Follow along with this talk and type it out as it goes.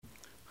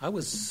I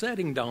was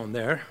sitting down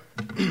there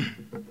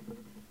and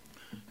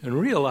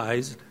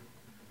realized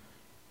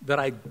that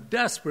I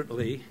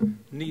desperately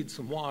need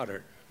some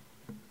water.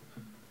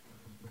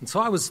 And so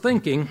I was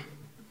thinking,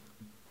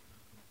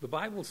 the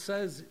Bible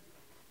says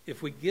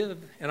if we give,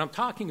 and I'm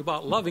talking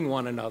about loving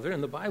one another,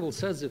 and the Bible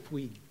says if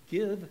we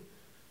give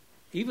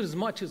even as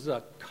much as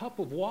a cup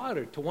of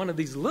water to one of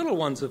these little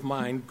ones of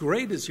mine,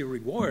 great is your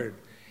reward.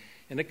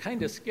 And it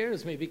kind of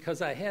scares me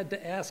because I had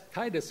to ask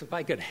Titus if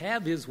I could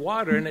have his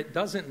water, and it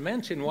doesn't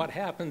mention what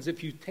happens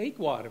if you take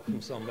water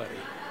from somebody.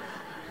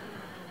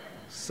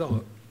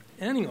 So,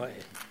 anyway,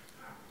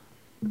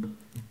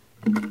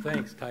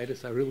 thanks,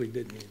 Titus. I really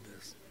did need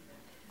this.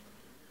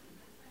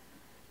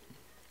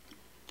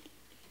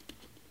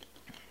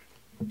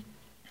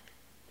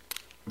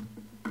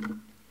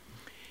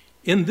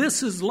 In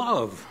this is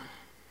love,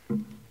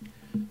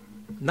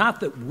 not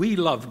that we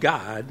love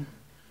God,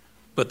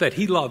 but that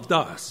he loved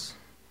us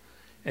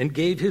and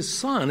gave his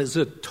Son as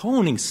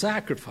atoning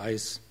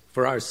sacrifice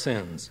for our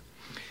sins.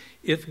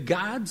 If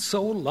God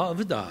so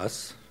loved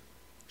us,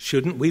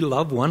 shouldn't we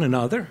love one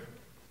another?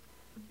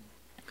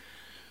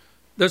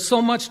 There's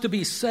so much to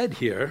be said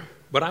here,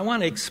 but I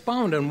want to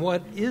expound on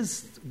what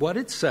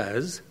it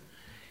says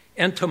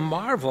and to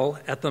marvel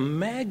at the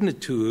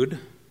magnitude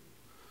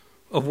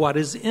of what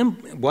is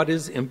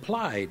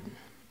implied.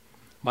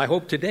 My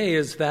hope today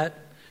is that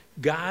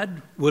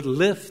God would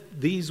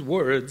lift these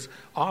words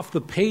off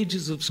the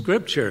pages of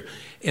Scripture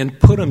and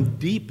put them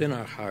deep in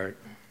our heart.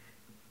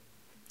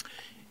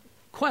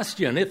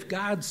 Question, if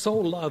God so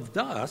loved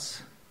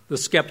us, the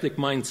skeptic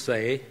might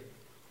say,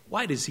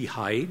 why does he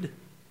hide?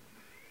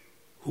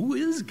 Who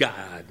is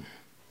God?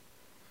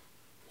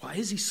 Why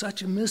is he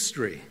such a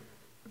mystery?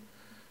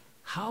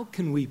 How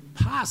can we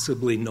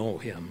possibly know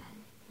him?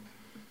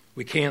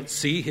 We can't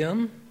see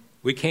him,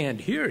 we can't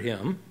hear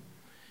him,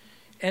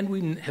 and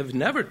we have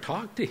never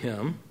talked to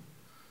him,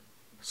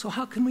 so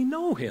how can we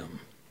know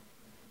him?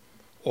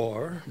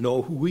 Or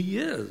know who he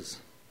is?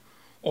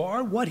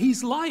 Or what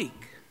he's like?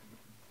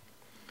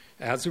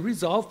 As a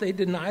result, they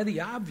deny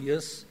the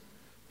obvious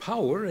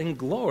power and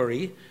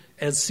glory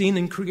as seen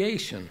in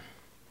creation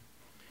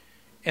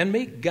and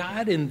make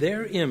God in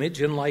their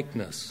image and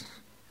likeness.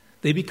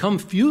 They become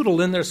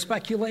futile in their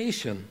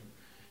speculation,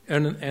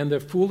 and their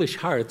foolish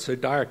hearts are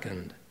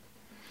darkened.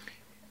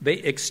 They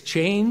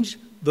exchange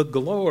the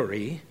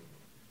glory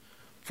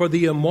for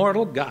the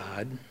immortal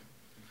God,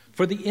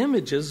 for the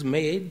images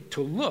made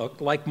to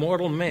look like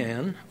mortal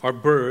man, or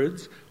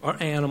birds,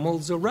 or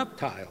animals, or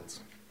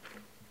reptiles.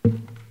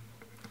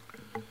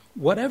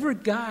 Whatever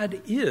God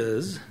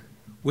is,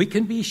 we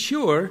can be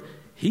sure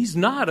he's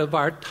not of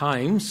our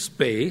time,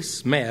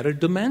 space, matter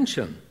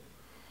dimension,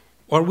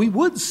 or we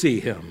would see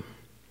him,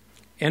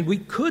 and we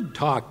could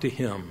talk to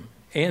him,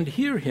 and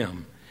hear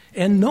him,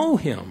 and know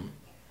him.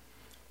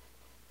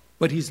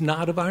 But he's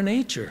not of our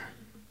nature.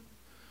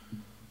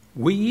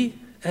 We,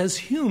 as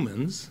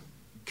humans,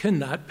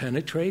 cannot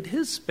penetrate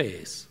his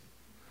space.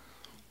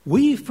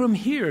 We from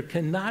here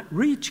cannot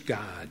reach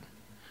God.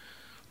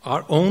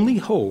 Our only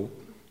hope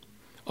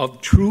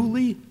of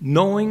truly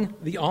knowing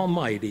the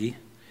Almighty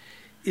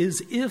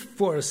is if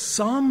for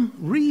some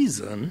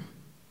reason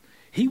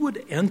he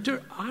would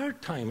enter our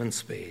time and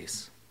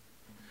space.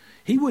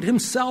 He would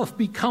himself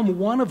become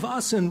one of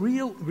us and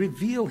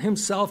reveal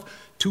himself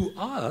to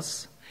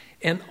us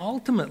and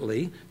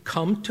ultimately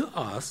come to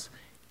us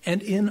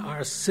and in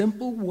our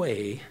simple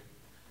way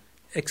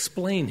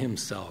explain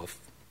himself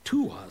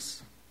to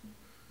us.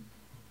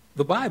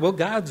 The Bible,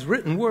 God's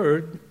written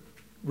word,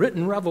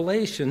 written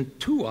revelation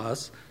to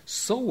us,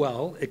 so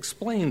well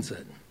explains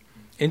it.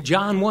 In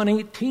John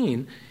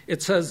 1:18,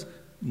 it says,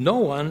 "No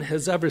one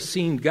has ever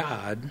seen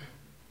God,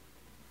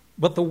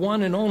 but the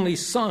one and only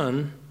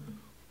Son,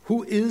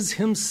 who is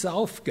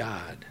himself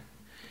God,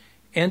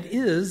 and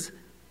is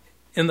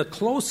in the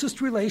closest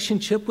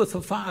relationship with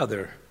the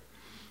Father.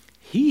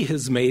 He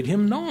has made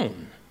him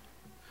known.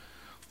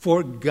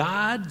 For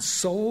God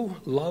so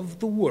loved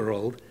the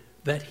world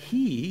that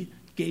he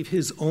gave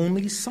his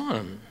only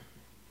Son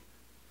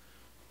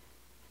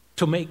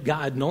to make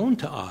God known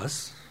to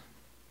us,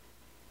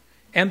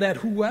 and that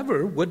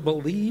whoever would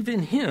believe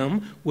in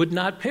him would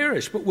not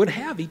perish, but would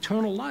have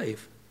eternal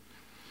life."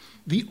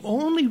 The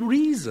only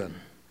reason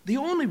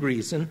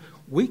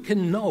we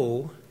can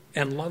know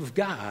and love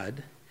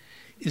God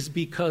is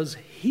because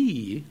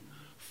he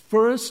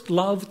first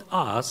loved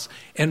us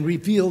and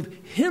revealed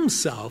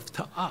himself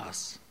to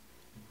us.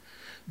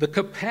 The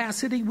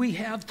capacity we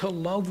have to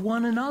love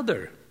one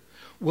another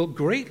will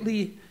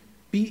greatly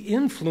be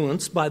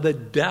influenced by the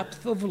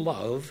depth of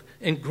love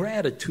and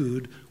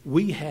gratitude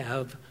we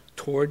have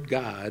toward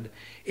God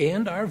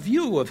and our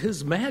view of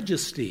his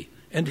majesty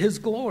and his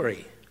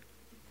glory.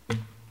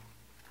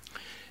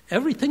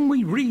 Everything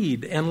we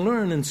read and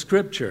learn in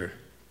Scripture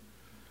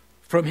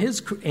from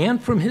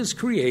his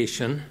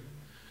creation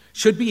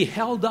should be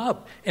held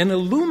up and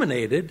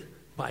illuminated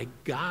by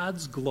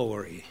God's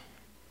glory.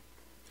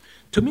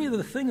 To me,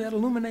 the thing that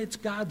illuminates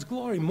God's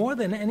glory more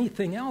than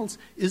anything else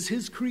is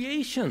his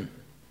creation.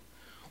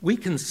 We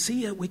can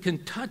see it, we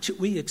can touch it,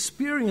 we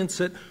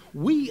experience it.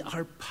 We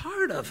are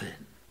part of it.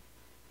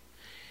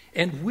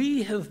 And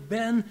we have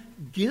been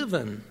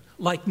given,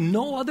 like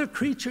no other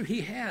creature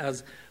he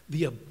has,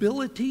 the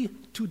ability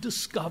to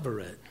discover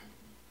it.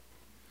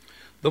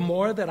 The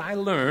more that I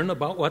learn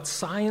about what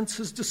science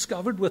has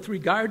discovered with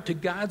regard to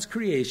God's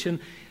creation,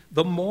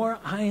 the more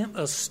I am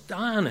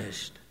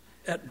astonished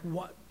at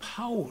what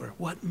power,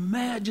 what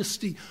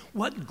majesty,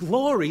 what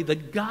glory the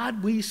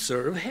God we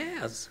serve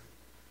has.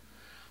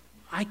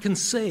 I can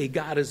say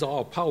God is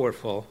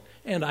all-powerful,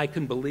 and I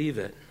can believe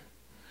it.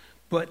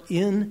 But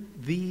in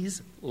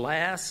these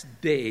last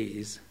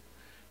days,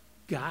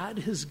 God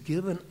has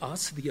given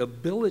us the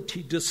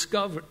ability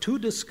to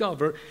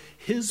discover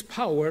his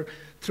power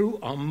through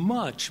a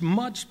much,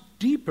 much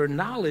deeper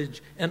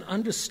knowledge and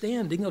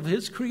understanding of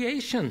his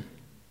creation.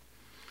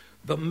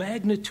 The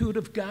magnitude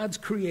of God's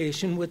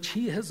creation, which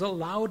he has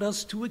allowed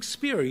us to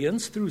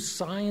experience through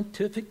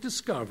scientific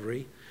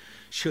discovery,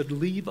 should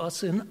leave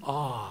us in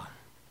awe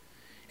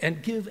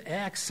and give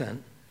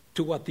accent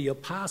to what the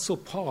Apostle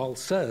Paul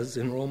says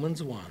in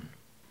Romans 1.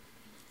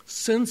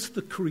 Since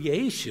the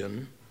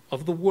creation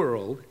of the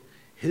world,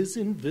 his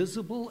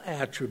invisible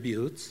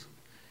attributes,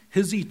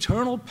 his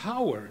eternal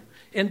power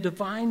and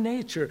divine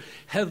nature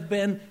have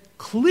been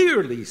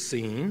clearly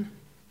seen,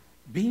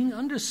 being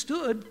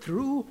understood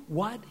through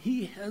what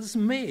he has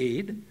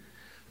made,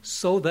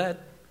 so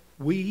that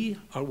we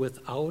are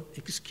without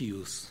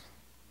excuse.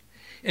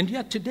 And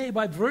yet today,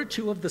 by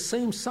virtue of the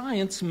same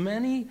science,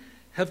 many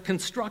have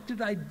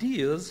constructed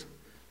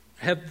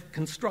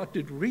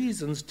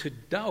reasons to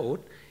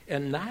doubt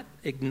and not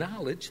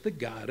acknowledge the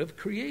God of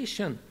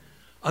creation.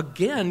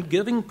 Again,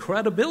 giving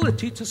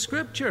credibility to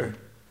Scripture.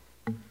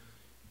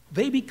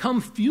 They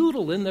become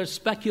futile in their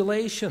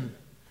speculation,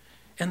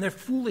 and their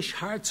foolish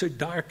hearts are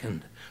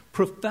darkened.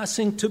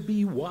 Professing to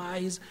be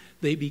wise,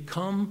 they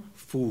become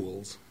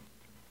fools.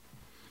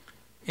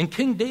 In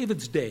King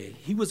David's day,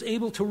 he was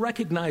able to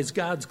recognize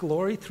God's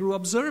glory through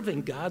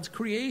observing God's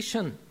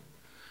creation.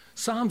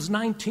 Psalms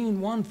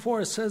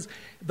 19:1-4 says,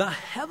 "The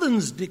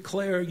heavens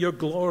declare your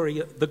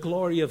glory, the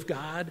glory of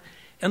God,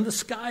 and the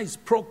skies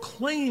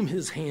proclaim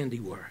his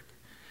handiwork.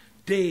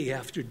 Day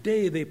after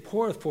day they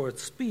pour forth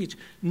speech.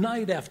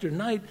 Night after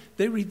night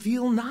they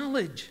reveal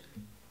knowledge."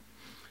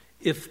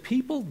 If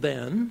people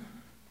then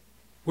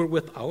were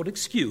without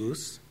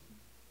excuse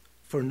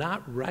for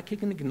not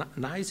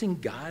recognizing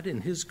God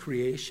in his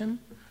creation,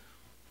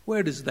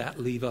 where does that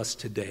leave us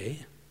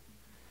today?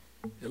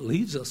 It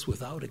leaves us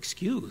without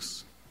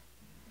excuse.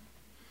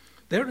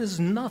 There is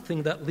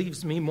nothing that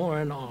leaves me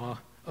more in awe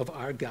of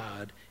our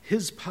God,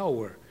 his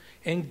power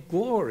and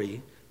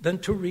glory, than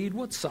to read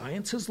what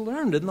science has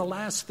learned in the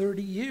last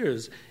 30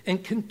 years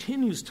and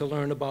continues to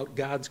learn about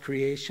God's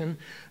creation,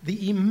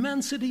 the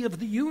immensity of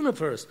the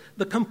universe,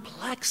 the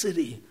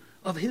complexity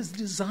of his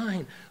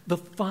design, the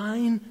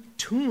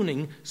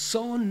fine-tuning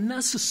so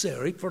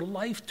necessary for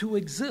life to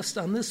exist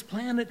on this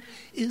planet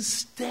is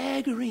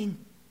staggering,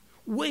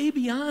 way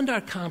beyond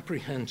our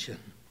comprehension.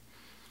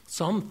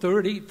 Some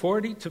 30,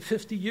 40 to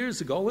 50 years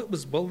ago, it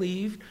was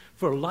believed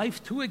for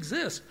life to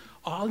exist,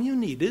 all you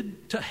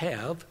needed to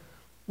have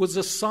was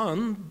a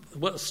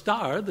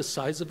star the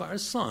size of our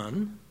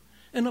sun,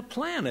 and a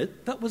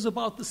planet that was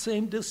about the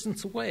same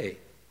distance away.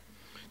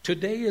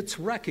 Today it's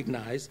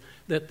recognized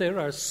that there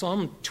are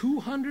some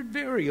 200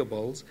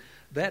 variables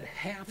that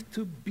have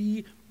to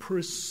be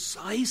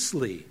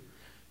precisely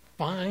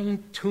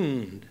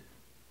fine-tuned,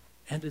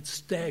 and it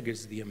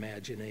staggers the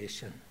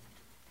imagination.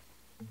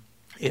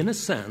 In a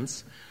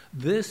sense,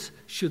 this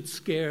should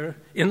scare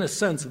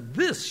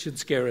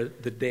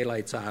the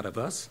daylights out of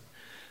us,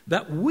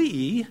 that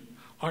we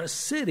are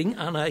sitting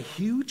on a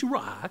huge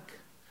rock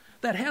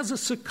that has a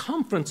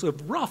circumference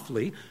of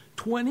roughly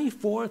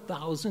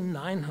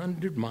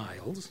 24,900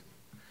 miles,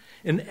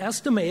 an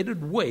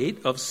estimated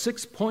weight of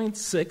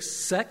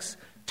 6.6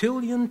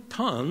 sextillion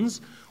tons,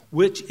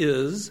 which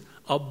is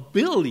a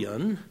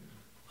billion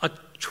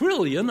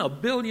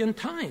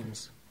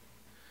times.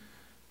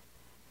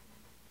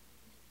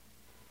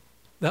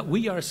 That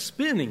we are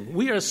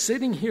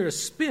sitting here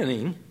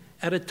spinning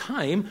at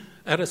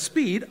a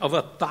speed of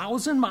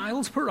 1,000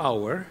 miles per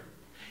hour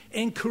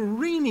and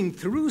careening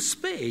through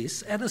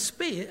space at a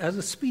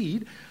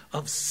speed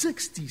of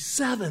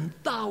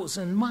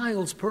 67,000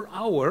 miles per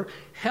hour,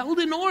 held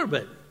in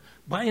orbit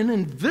by an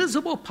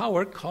invisible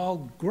power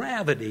called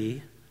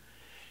gravity.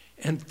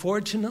 And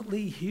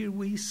fortunately, here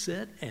we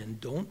sit and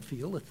don't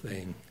feel a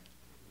thing.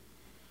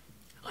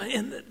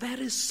 And that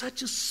is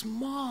such a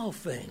small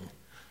thing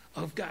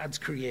of God's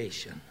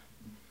creation.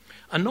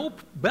 A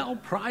Nobel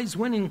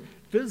Prize-winning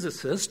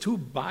physicist, who,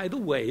 by the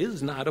way,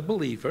 is not a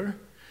believer,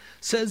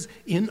 says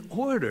in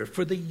order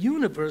for the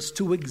universe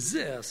to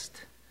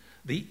exist,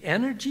 the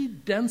energy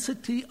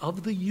density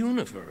of the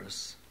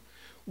universe,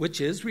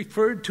 which is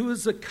referred to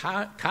as the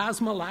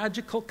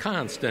cosmological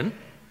constant,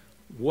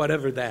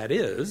 whatever that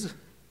is,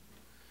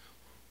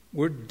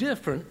 were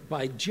different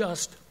by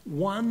just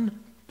one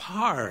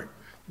part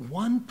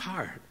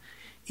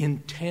in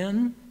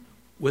 10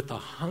 with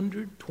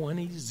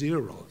 120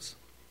 zeros.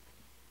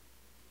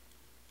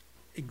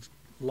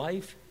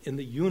 Life in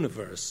the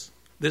universe,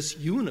 this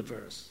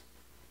universe,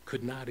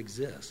 could not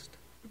exist.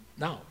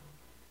 Now,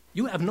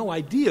 you have no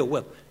idea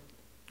what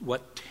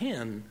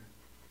 10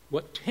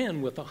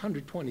 with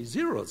 120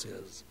 zeros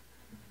is.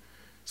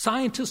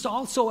 Scientists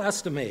also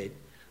estimate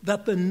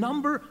that the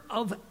number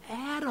of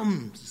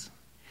atoms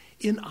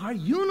in our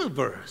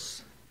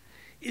universe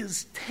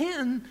is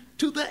 10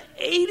 to the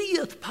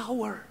 80th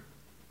power.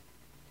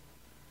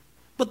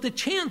 But the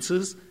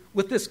chances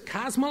with this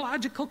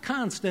cosmological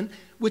constant,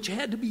 which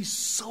had to be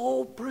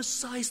so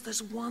precise,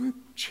 there's one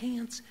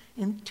chance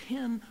in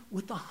 10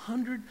 with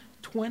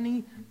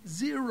 120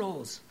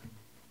 zeros.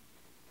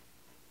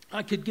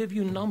 I could give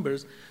you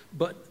numbers,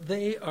 but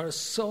they are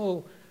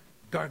so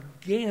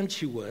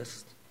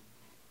gargantuous,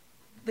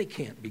 they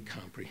can't be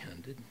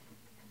comprehended.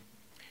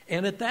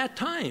 And at that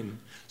time,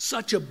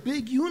 such a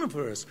big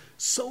universe,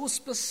 so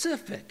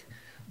specific,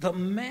 the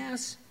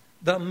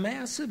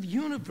massive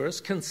universe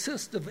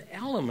consists of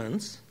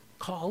elements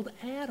called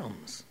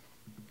atoms.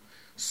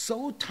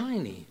 So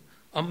tiny,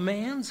 a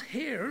man's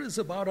hair is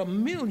about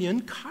 1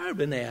 million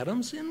carbon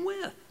atoms in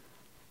width.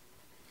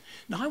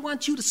 Now I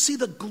want you to see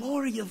the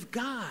glory of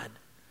God.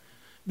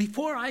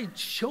 Before I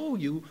show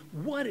you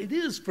what it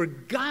is for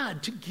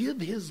God to give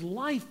his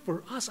life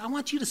for us, I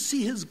want you to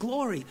see his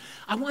glory.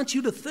 I want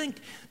you to think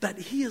that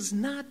he is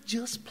not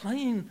just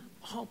plain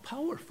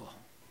all-powerful.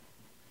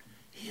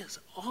 He is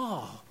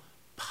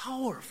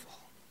all-powerful.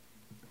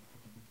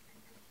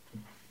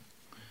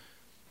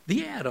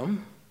 The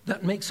atom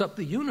that makes up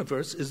the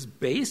universe is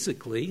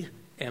basically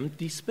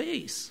empty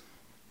space.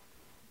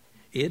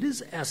 It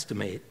is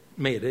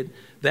estimated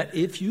that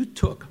if you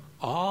took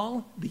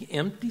all the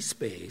empty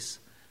space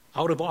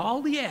out of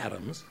all the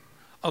atoms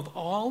of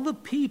all the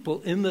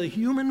people in the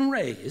human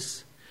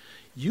race,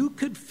 you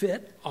could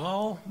fit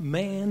all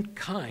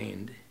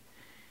mankind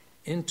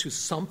into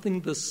something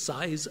the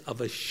size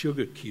of a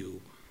sugar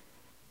cube.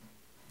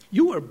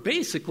 You are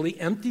basically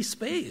empty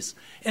space.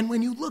 And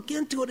when you look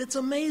into it, it's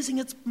amazing.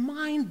 It's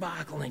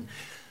mind-boggling.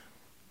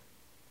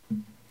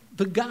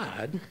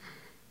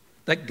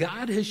 That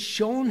God has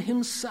shown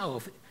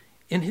himself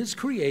in his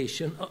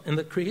creation, in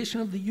the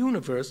creation of the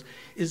universe,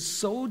 is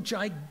so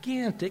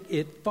gigantic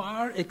it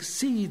far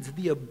exceeds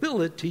the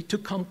ability to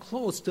come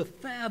close to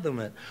fathom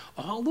it.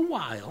 All the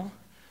while,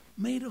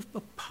 made of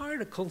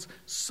particles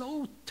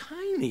so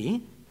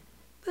tiny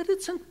that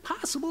it's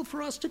impossible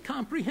for us to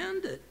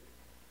comprehend it.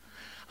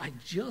 I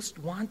just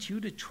want you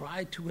to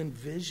try to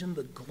envision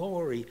the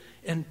glory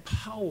and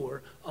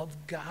power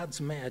of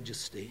God's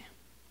majesty.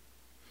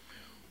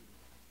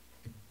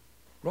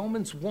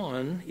 Romans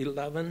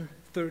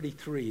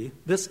 1:11-33.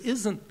 This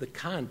isn't the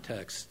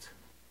context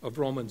of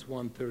Romans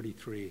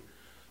 1:33,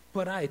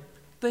 but I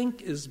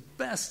think as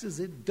best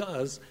as it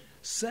does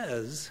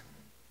says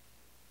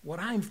what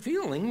I'm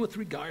feeling with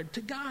regard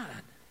to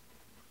God.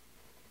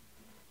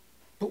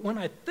 But when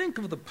I think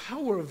of the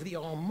power of the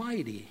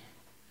Almighty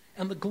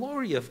and the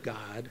glory of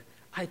God,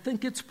 I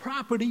think it's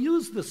proper to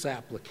use this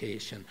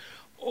application.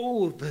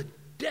 Oh, the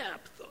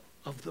depth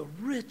of the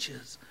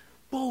riches,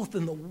 both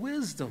in the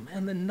wisdom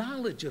and the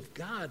knowledge of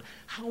God.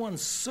 How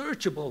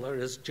unsearchable are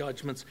his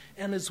judgments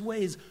and his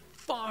ways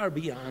far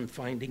beyond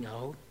finding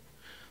out.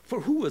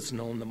 For who has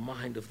known the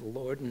mind of the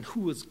Lord, and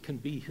who can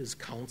be his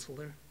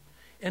counselor?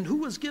 And who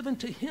was given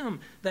to him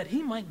that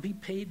he might be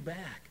paid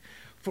back?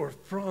 For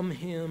from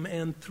him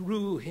and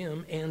through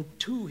him and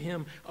to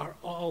him are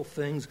all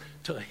things.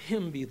 To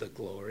him be the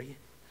glory.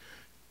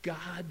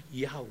 God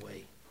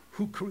Yahweh,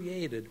 who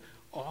created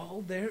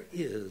all there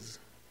is,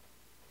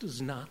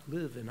 does not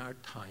live in our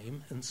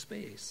time and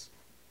space,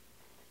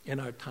 in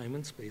our time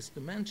and space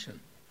dimension.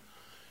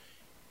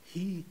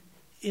 He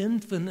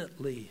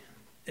infinitely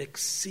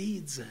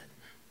exceeds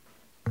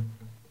it.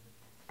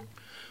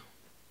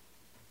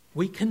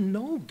 We can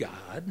know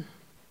God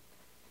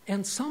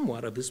and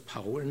somewhat of his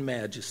power and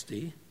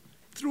majesty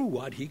through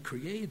what he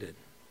created.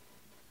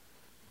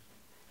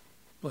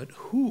 But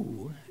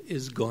who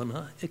is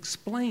gonna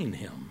explain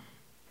him?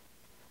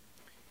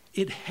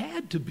 It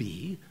had to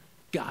be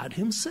God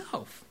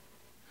himself,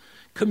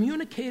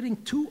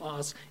 communicating to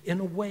us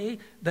in a way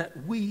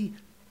that we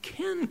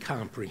can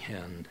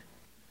comprehend.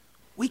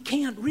 We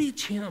can't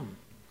reach him.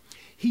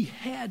 He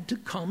had to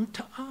come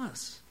to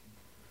us.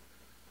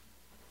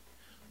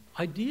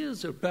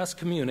 Ideas are best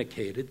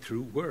communicated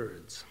through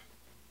words.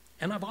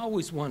 And I've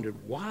always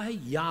wondered why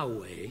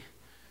Yahweh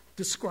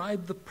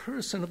described the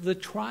person of the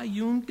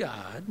triune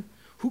God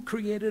who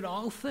created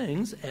all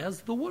things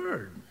as the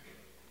Word.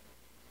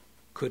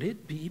 Could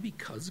it be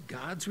because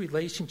God's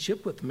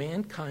relationship with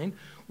mankind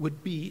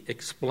would be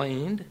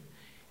explained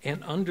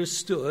and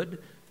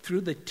understood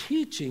through the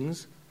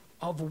teachings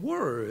of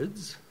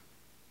words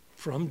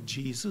from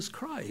Jesus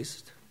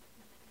Christ,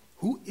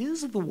 who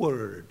is the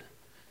Word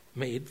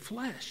made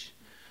flesh?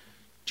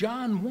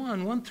 John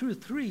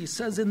 1:1-3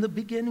 says, in the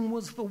beginning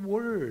was the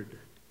Word,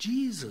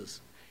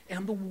 Jesus,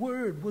 and the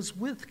Word was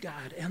with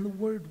God, and the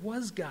Word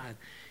was God.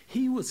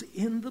 He was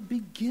in the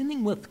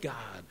beginning with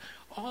God.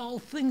 All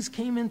things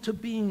came into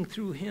being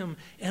through him,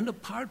 and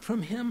apart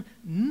from him,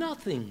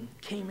 nothing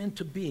came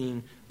into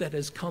being that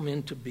has come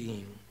into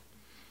being.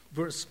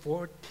 Verse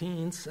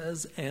 14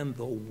 says, and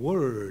the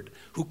Word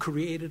who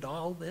created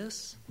all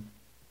this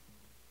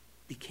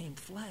became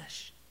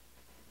flesh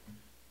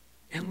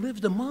and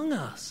lived among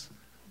us.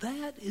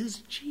 That is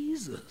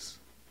Jesus.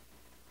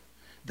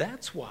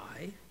 That's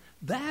why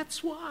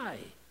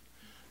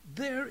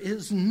there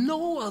is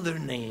no other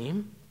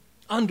name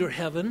under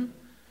heaven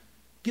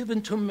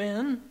given to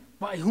men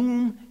by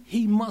whom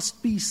he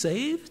must be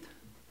saved.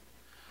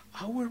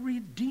 Our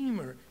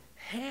Redeemer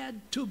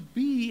had to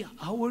be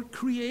our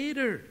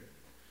Creator.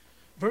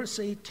 Verse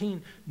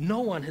 18, no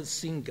one has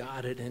seen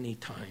God at any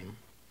time.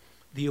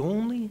 The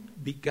only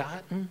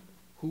begotten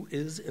who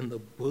is in the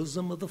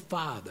bosom of the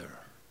Father,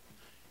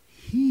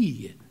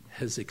 he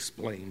has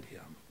explained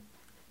him.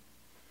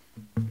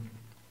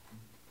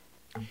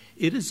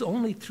 It is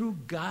only through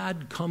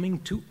God coming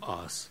to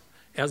us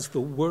as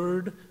the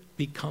Word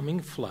becoming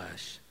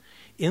flesh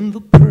in the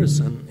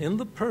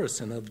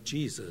person of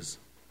Jesus,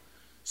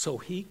 so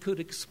he could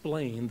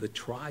explain the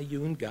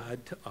triune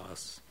God to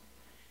us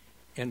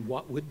and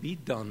what would be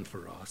done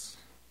for us.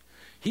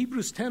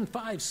 Hebrews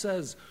 10:5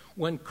 says,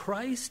 when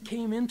Christ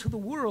came into the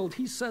world,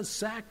 he says,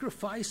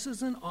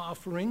 sacrifices and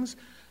offerings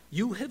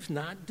you have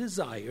not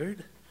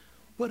desired,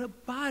 but a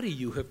body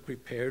you have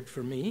prepared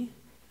for me.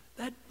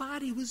 That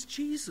body was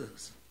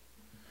Jesus.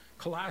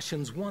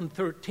 Colossians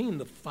 1:13,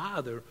 the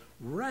Father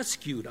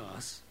rescued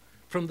us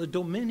from the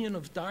dominion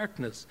of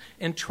darkness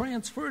and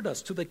transferred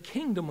us to the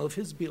kingdom of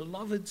his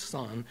beloved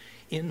Son,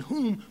 in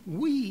whom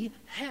we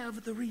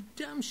have the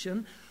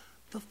redemption,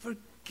 the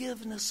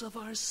forgiveness of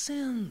our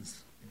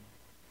sins.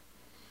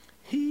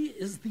 He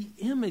is the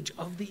image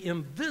of the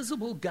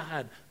invisible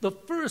God, the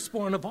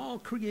firstborn of all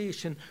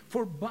creation,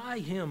 for by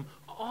him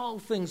all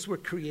things were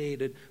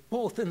created,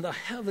 both in the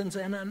heavens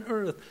and on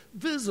earth,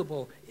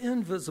 visible,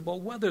 invisible,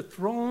 whether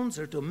thrones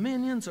or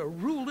dominions or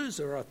rulers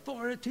or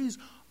authorities,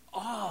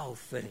 all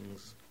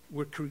things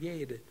were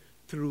created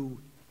through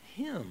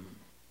him,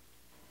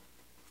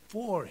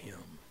 for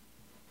him.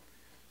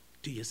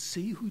 Do you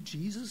see who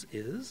Jesus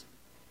is?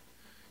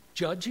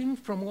 Judging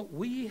from what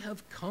we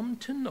have come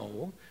to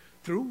know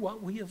through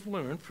what we have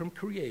learned from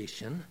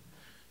creation,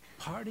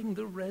 parting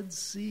the Red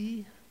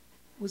Sea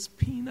was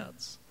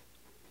peanuts.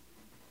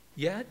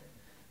 Yet,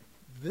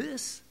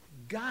 this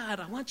God,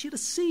 I want you to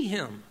see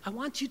him. I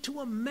want you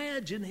to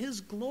imagine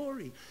his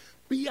glory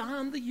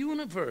beyond the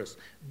universe.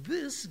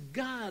 This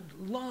God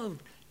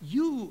loved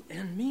you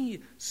and me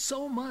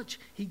so much,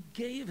 he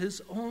gave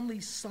his only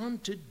Son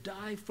to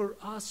die for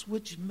us,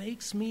 which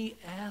makes me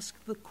ask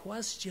the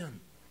question,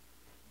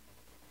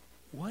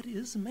 what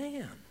is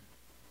man?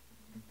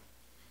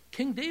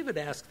 King David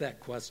asked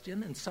that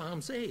question in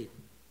Psalms 8.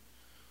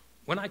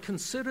 When I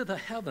consider the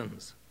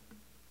heavens,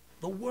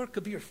 the work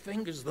of your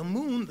fingers, the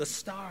moon, the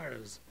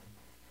stars,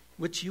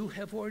 which you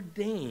have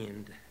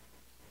ordained,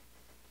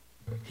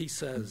 he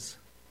says,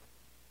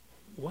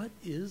 what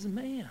is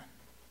man,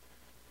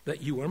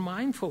 that you are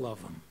mindful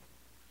of him,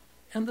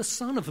 and the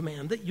Son of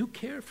Man, that you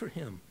care for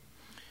him?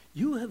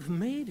 You have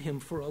made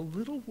him for a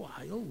little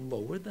while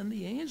lower than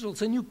the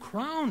angels, and you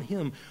crown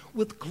him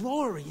with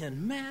glory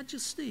and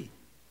majesty.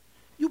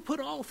 You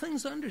put all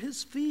things under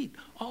his feet,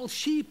 all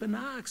sheep and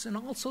ox, and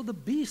also the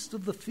beasts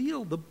of the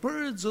field, the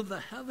birds of the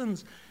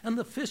heavens, and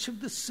the fish of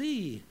the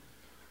sea.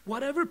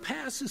 Whatever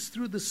passes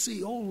through the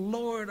sea, O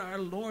Lord, our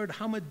Lord,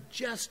 how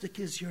majestic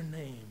is your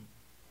name.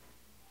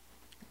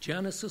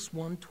 Genesis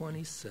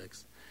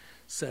 1:26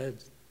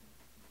 says,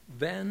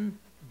 then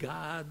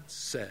God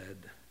said,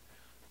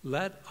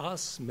 let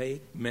us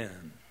make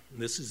men.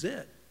 This is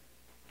it.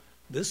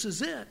 This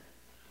is it.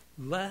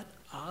 Let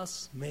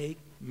us make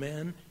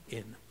men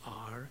in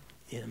our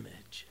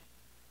image.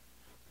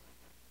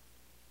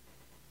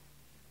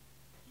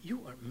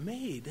 You are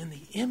made in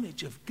the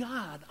image of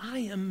God. I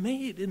am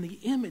made in the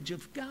image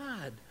of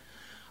God,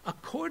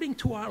 according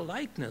to our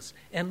likeness,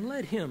 and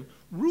let him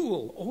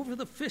rule over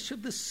the fish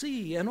of the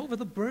sea and over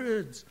the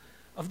birds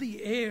of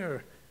the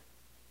air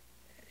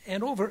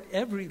and over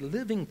every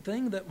living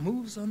thing that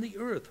moves on the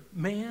earth.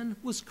 Man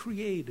was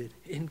created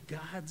in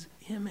God's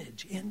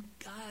image, in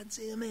God's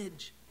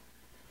image.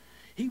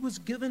 He was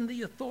given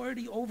the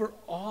authority over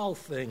all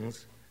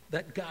things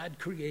that God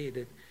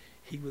created.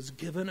 He was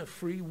given a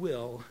free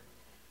will,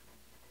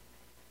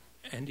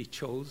 and he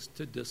chose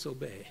to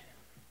disobey,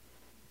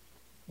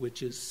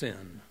 which is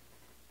sin.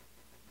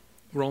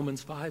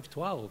 Romans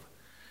 5:12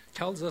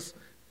 tells us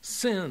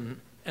sin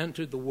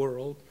entered the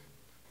world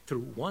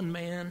through one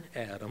man,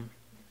 Adam,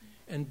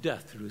 and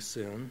death through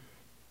sin.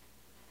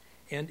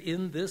 And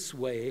in this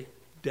way,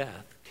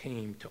 death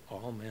came to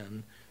all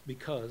men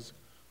because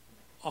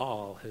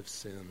all have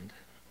sinned.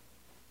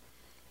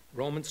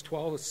 Romans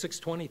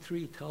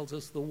 12:6-23 tells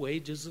us the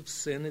wages of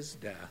sin is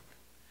death.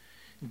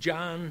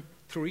 John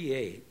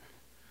 3:8,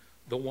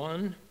 the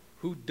one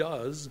who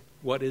does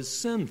what is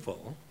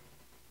sinful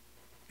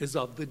is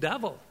of the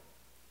devil,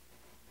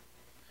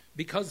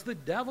 because the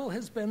devil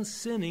has been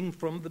sinning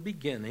from the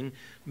beginning.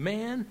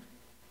 Man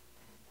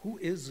who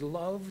is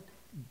loved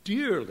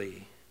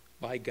dearly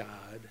by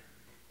God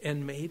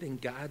and made in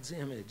God's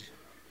image,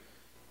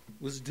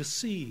 was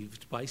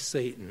deceived by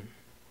Satan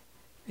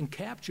and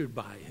captured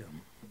by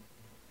him.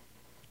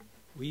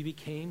 We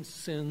became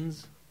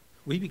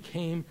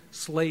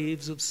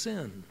slaves of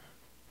sin.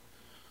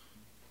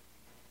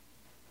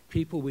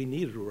 People we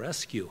needed a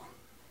rescue.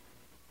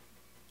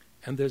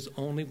 And there's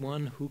only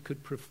one who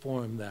could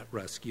perform that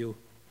rescue.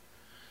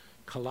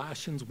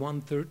 Colossians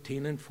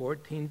 1:13 and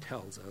 14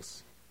 tells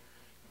us,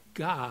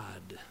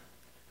 God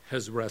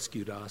has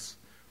rescued us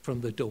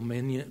from the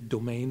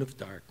domain of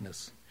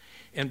darkness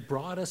and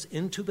brought us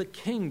into the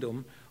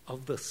kingdom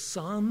of the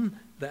Son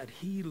that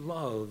he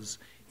loves,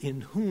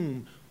 in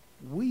whom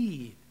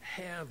we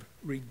have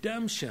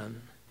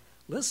redemption.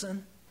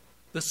 Listen,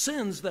 the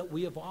sins that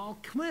we have all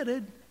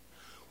committed,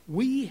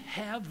 we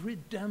have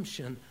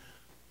redemption,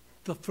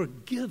 the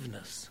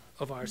forgiveness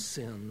of our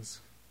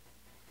sins.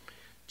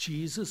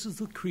 Jesus is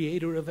the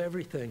creator of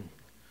everything,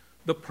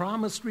 the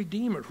promised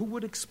Redeemer who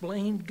would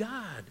explain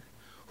God,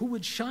 who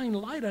would shine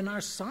light on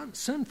our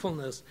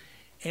sinfulness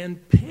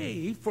and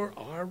pay for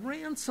our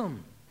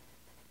ransom.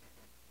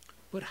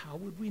 But how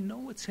would we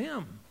know it's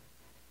him?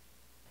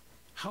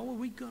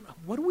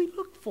 What do we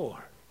look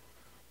for?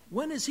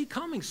 When is he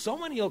coming? So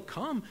many will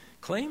come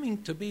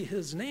claiming to be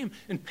his name.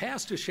 And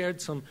Pastor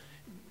shared some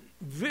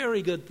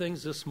very good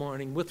things this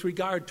morning with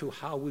regard to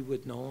how we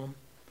would know him.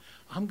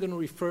 I'm going to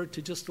refer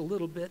to just a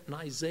little bit in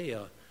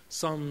Isaiah,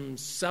 some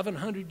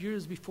 700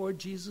 years before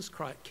Jesus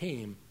Christ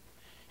came.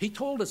 He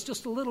told us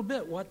just a little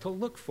bit what to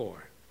look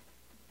for.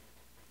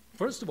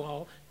 First of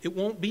all, it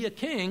won't be a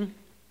king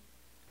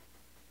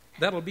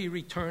that'll be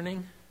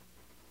returning.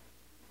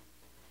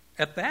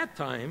 At that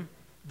time,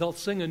 they'll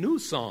sing a new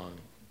song.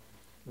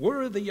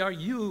 Worthy are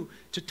you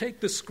to take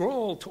the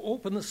scroll, to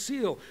open the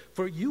seal,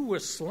 for you were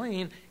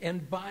slain,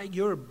 and by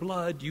your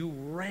blood you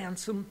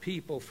ransomed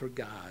people for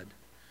God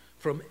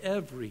from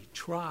every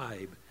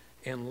tribe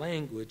and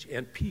language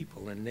and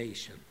people and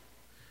nation.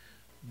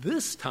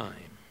 This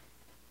time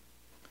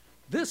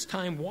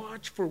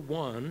watch for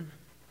one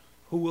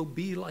who will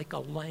be like a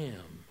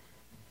lamb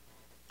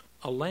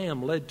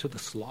led to the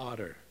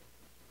slaughter,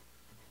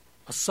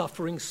 a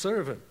suffering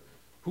servant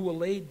who will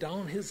lay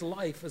down his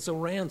life as a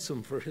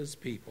ransom for his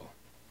people.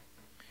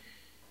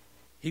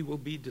 He will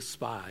be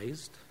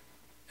despised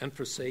and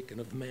forsaken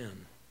of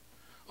men,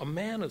 a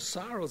man of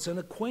sorrows and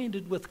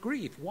acquainted with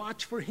grief.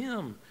 Watch for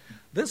him.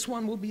 This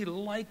one will be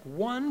like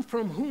one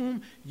from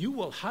whom you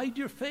will hide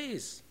your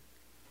face.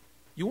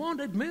 You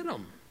won't admit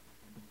him.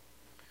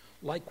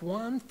 Like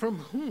one from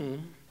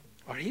whom,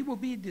 or he will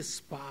be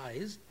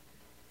despised,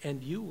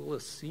 and you will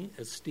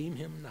esteem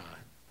him not.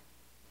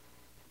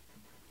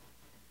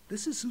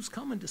 This is who's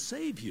coming to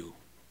save you.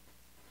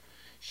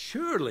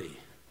 Surely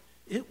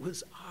it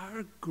was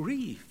our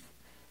grief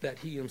that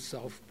he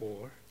himself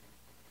bore,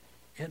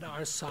 and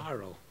our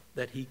sorrow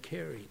that he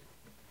carried.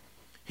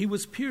 He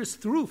was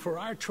pierced through for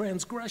our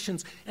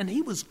transgressions, and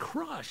he was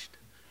crushed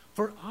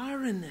for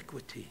our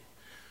iniquity.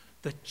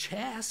 The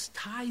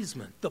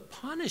chastisement, the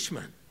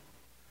punishment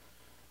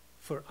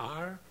for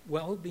our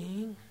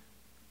well-being.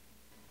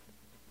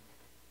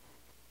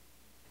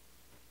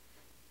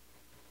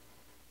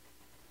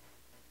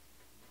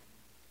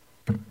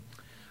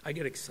 I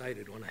get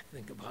excited when I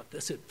think about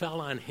this. It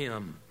fell on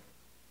him.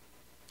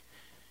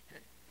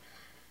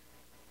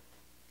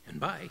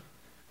 And by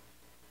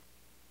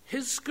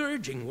his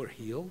scourging we're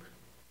healed.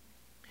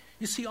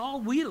 You see, all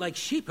we like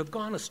sheep have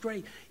gone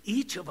astray.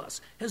 Each of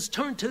us has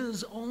turned to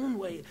his own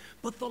way.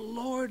 But the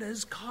Lord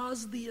has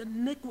caused the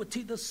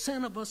iniquity, the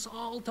sin of us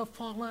all to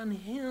fall on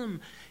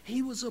him.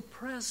 He was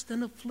oppressed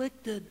and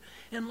afflicted,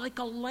 and like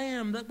a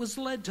lamb that was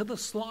led to the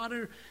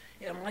slaughter,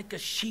 and like a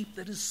sheep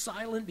that is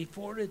silent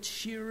before its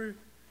shearer,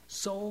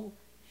 so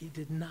he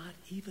did not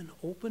even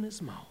open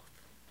his mouth.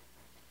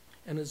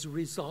 And as a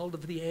result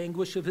of the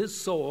anguish of his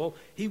soul,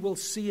 he will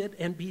see it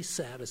and be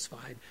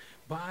satisfied.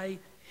 By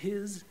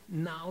his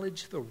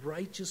knowledge, the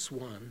righteous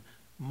one,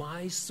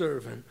 my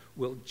servant,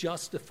 will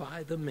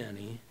justify the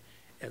many,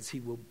 as he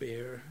will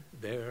bear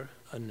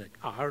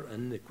our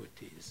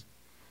iniquities.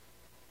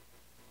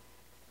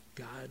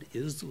 God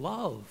is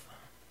love.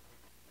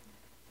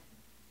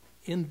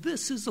 And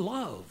this is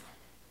love.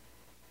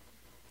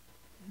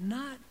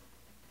 Not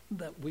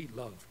that we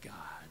love God.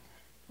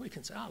 We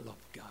can say, I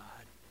love God.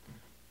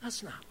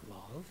 That's not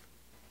love.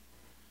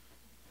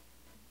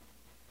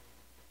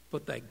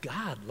 But that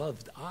God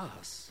loved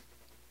us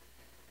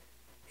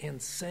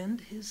and send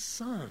his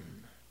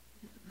son.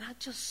 Not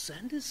just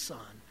send his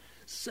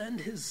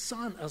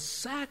son, a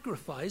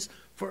sacrifice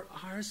for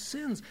our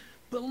sins.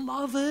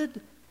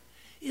 Beloved,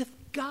 if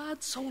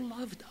God so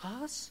loved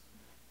us,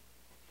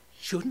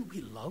 shouldn't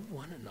we love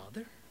one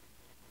another?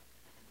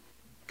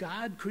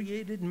 God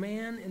created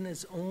man in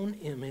his own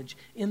image.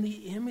 In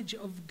the image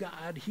of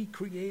God, he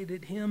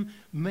created him.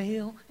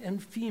 Male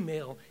and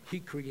female, he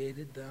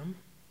created them.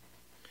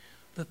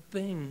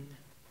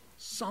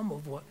 Some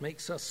of what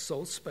makes us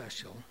so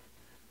special,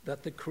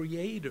 that the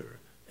Creator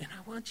And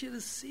I want you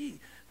to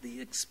see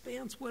the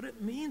expanse, what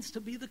it means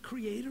to be the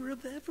creator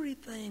of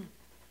everything.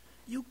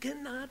 You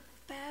cannot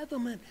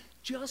fathom it,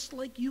 just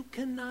like you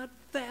cannot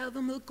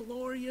fathom the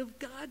glory of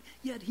God,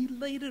 yet he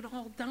laid it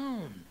all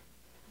down.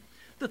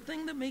 The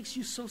thing that makes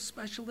you so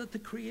special, that the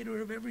creator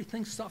of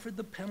everything suffered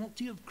the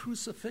penalty of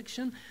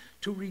crucifixion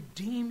to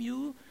redeem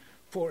you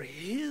for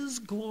his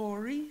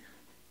glory,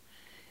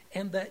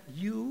 and that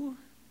you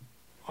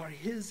are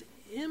his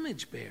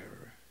image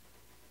bearer.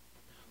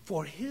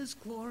 For his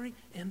glory,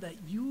 and that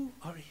you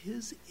are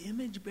his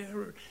image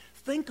bearer.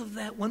 Think of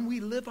that when we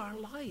live our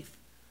life.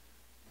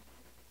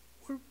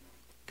 We're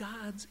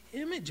God's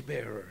image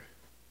bearer.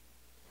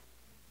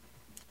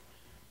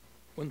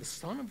 When the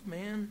Son of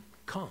Man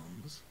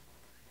comes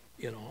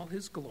in all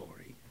his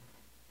glory,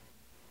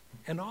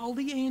 and all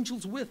the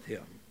angels with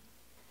him,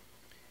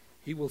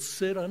 he will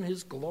sit on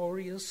his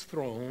glorious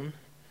throne,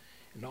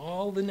 and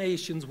all the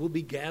nations will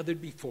be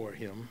gathered before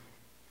him,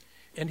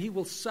 and he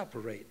will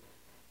separate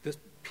the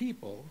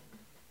people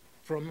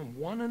from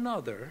one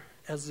another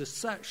as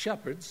the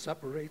shepherd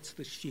separates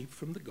the sheep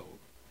from the goat.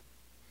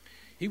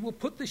 He will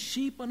put the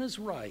sheep on his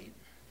right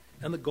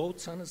and the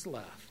goats on his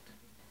left.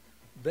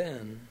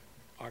 Then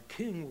our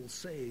King will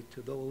say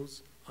to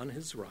those on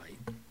his right,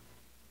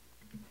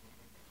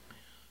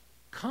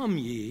 "Come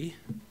ye,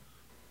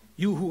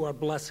 you who are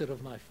blessed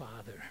of my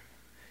Father,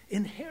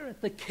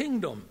 inherit the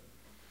kingdom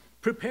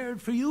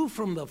prepared for you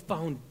from the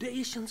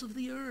foundations of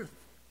the earth.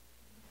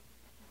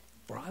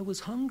 For I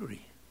was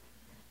hungry,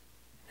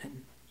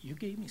 and you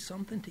gave me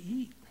something to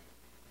eat.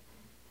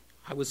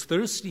 I was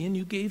thirsty, and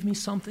you gave me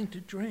something to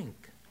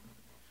drink.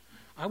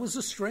 I was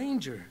a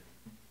stranger,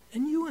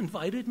 and you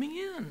invited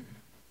me in.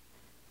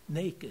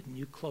 Naked, and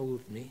you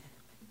clothed me.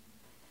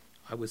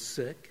 I was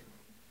sick,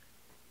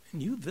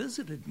 and you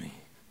visited me.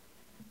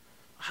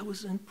 I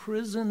was in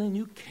prison, and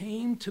you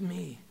came to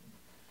me."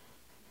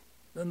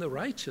 Then the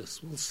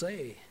righteous will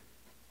say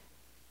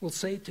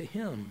to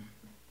him,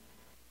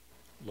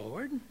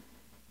 "Lord,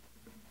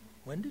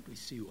 when did we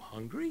see you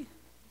hungry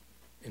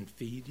and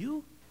feed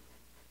you?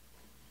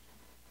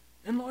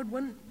 And Lord,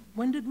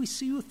 when did we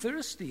see you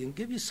thirsty and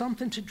give you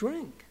something to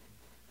drink?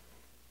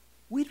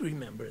 We'd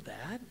remember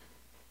that.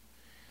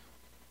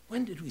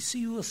 When did we see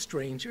you a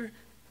stranger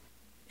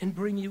and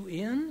bring you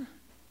in?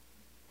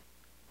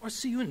 Or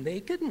see you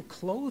naked and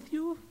clothe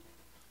you?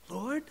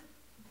 Lord,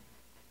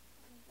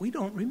 we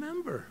don't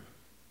remember."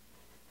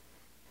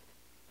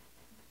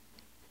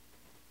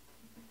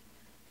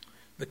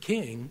 The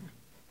King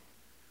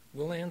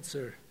will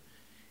answer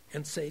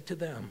and say to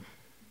them,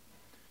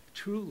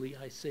 "Truly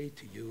I say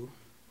to you,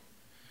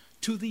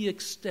 to the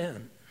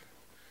extent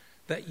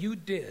that you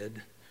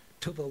did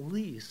to the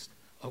least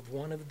of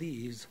one of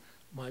these,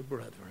 my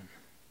brethren,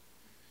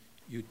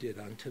 you did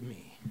unto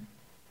me."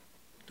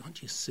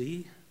 Don't you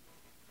see?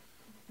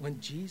 When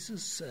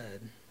Jesus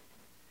said,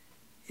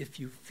 if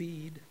you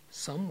feed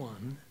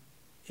someone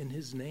in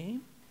his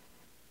name,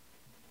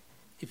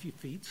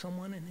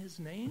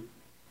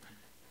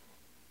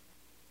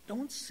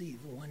 don't see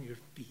the one you're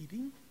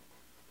feeding.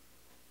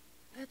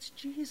 That's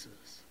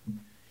Jesus.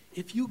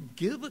 If you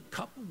give a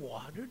cup of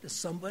water to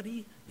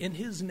somebody in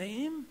his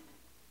name,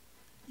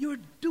 you're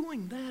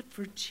doing that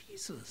for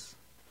Jesus.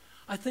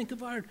 I think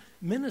of our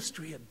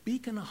ministry at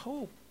Beacon of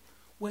Hope.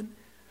 When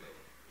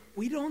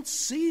we don't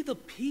see the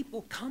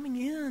people coming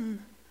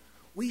in,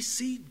 we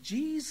see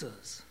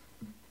Jesus.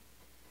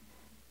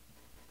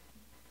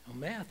 Now,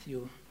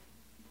 Matthew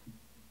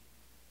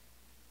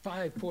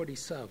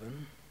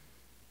 5:47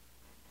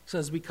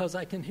 says, because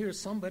I can hear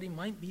somebody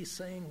might be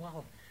saying,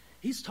 well,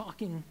 he's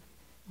talking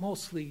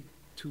mostly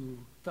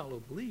to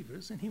fellow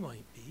believers, and he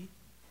might be.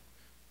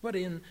 But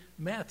in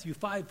Matthew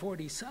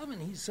 5:47,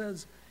 he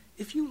says,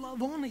 if you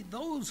love only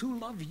those who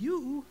love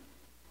you,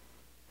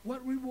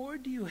 what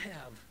reward do you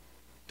have?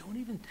 Don't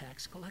even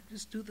tax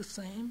collectors do the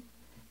same?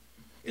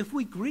 If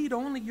we greet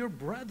only your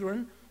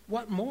brethren,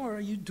 what more are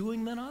you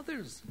doing than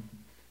others?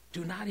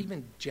 Do not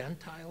even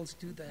Gentiles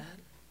do that?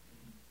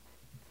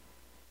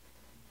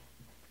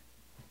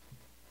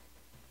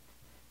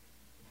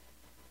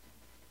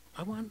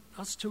 I want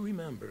us to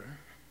remember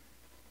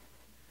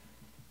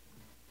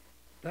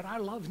that our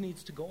love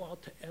needs to go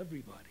out to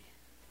everybody.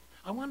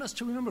 I want us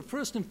to remember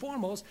first and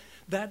foremost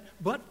that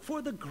but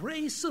for the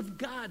grace of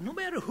God, no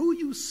matter who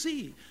you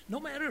see, no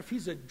matter if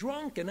he's a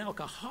drunk, an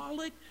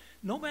alcoholic,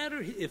 no matter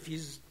if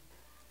he's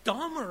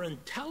dumb or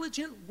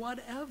intelligent,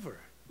 whatever.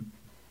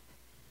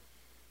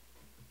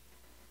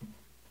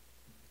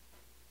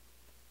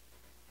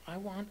 I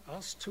want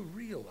us to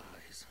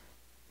realize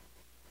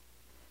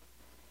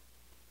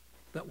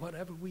that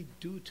whatever we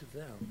do to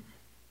them,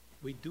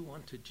 we do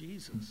unto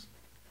Jesus.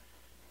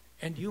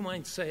 And you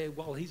might say,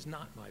 well, he's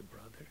not my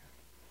brother.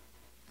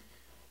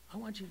 I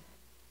want you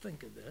to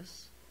think of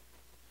this.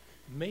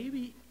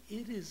 Maybe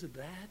it is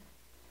that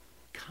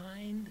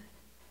kind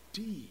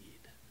deed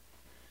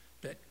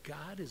that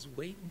God is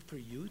waiting for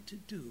you to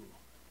do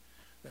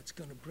that's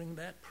going to bring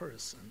that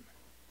person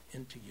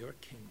into your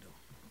kingdom,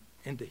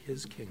 into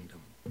his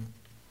kingdom.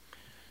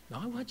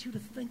 Now I want you to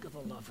think of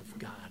the love of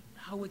God,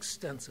 how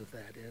extensive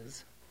that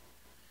is.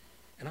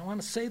 And I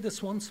want to say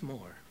this once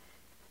more.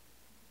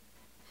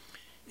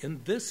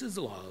 And this is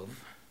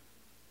love,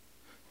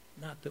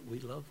 not that we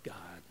love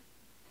God,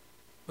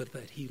 but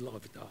that he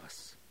loved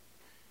us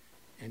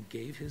and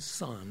gave his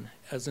Son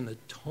as an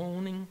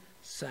atoning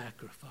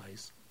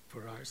sacrifice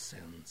for our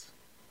sins.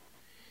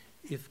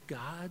 If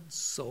God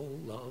so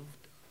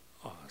loved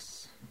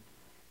us,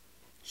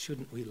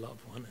 shouldn't we love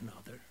one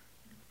another?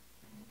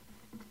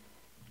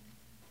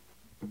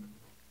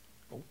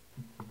 Oh,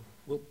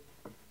 we'll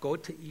go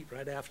to eat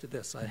right after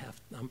this.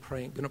 I'm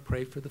going to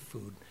pray for the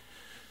food.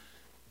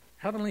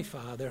 Heavenly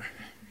Father,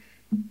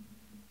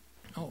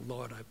 oh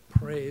Lord, I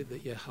pray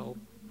that you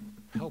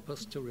help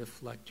us to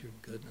reflect your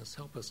goodness.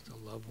 Help us to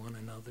love one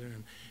another.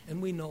 And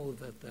we know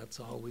that that's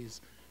always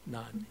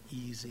not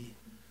easy.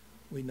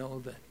 We know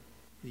that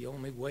the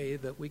only way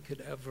that we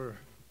could ever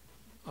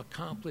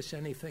accomplish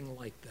anything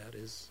like that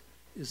is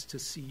to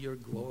see your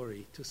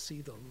glory, to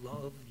see the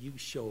love you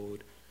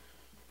showed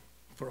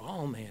for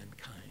all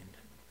mankind,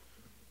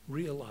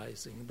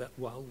 realizing that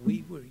while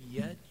we were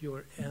yet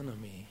your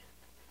enemy,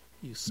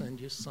 you send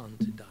your Son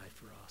to die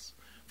for us.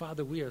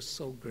 Father, we are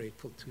so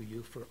grateful to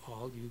you for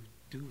all you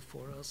do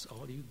for us,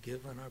 all you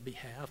give on our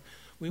behalf.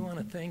 We want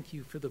to thank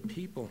you for the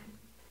people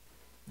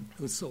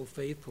who so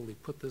faithfully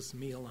put this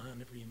meal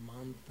on every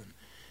month,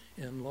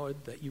 and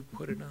Lord, that you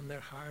put it on their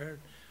heart.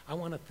 I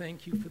want to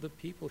thank you for the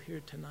people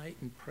here tonight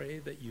and pray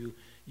that you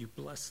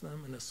bless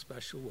them in a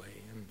special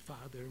way. And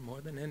Father,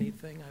 more than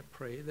anything, I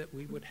pray that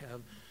we would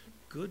have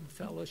good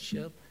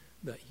fellowship,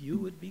 that you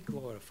would be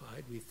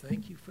glorified. We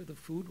thank you for the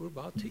food we're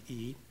about to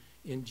eat.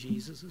 In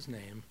Jesus'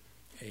 name,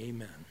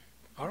 amen.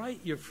 All right,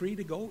 you're free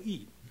to go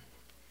eat.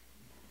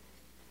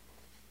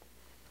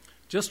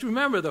 Just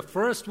remember, the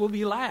first will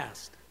be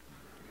last.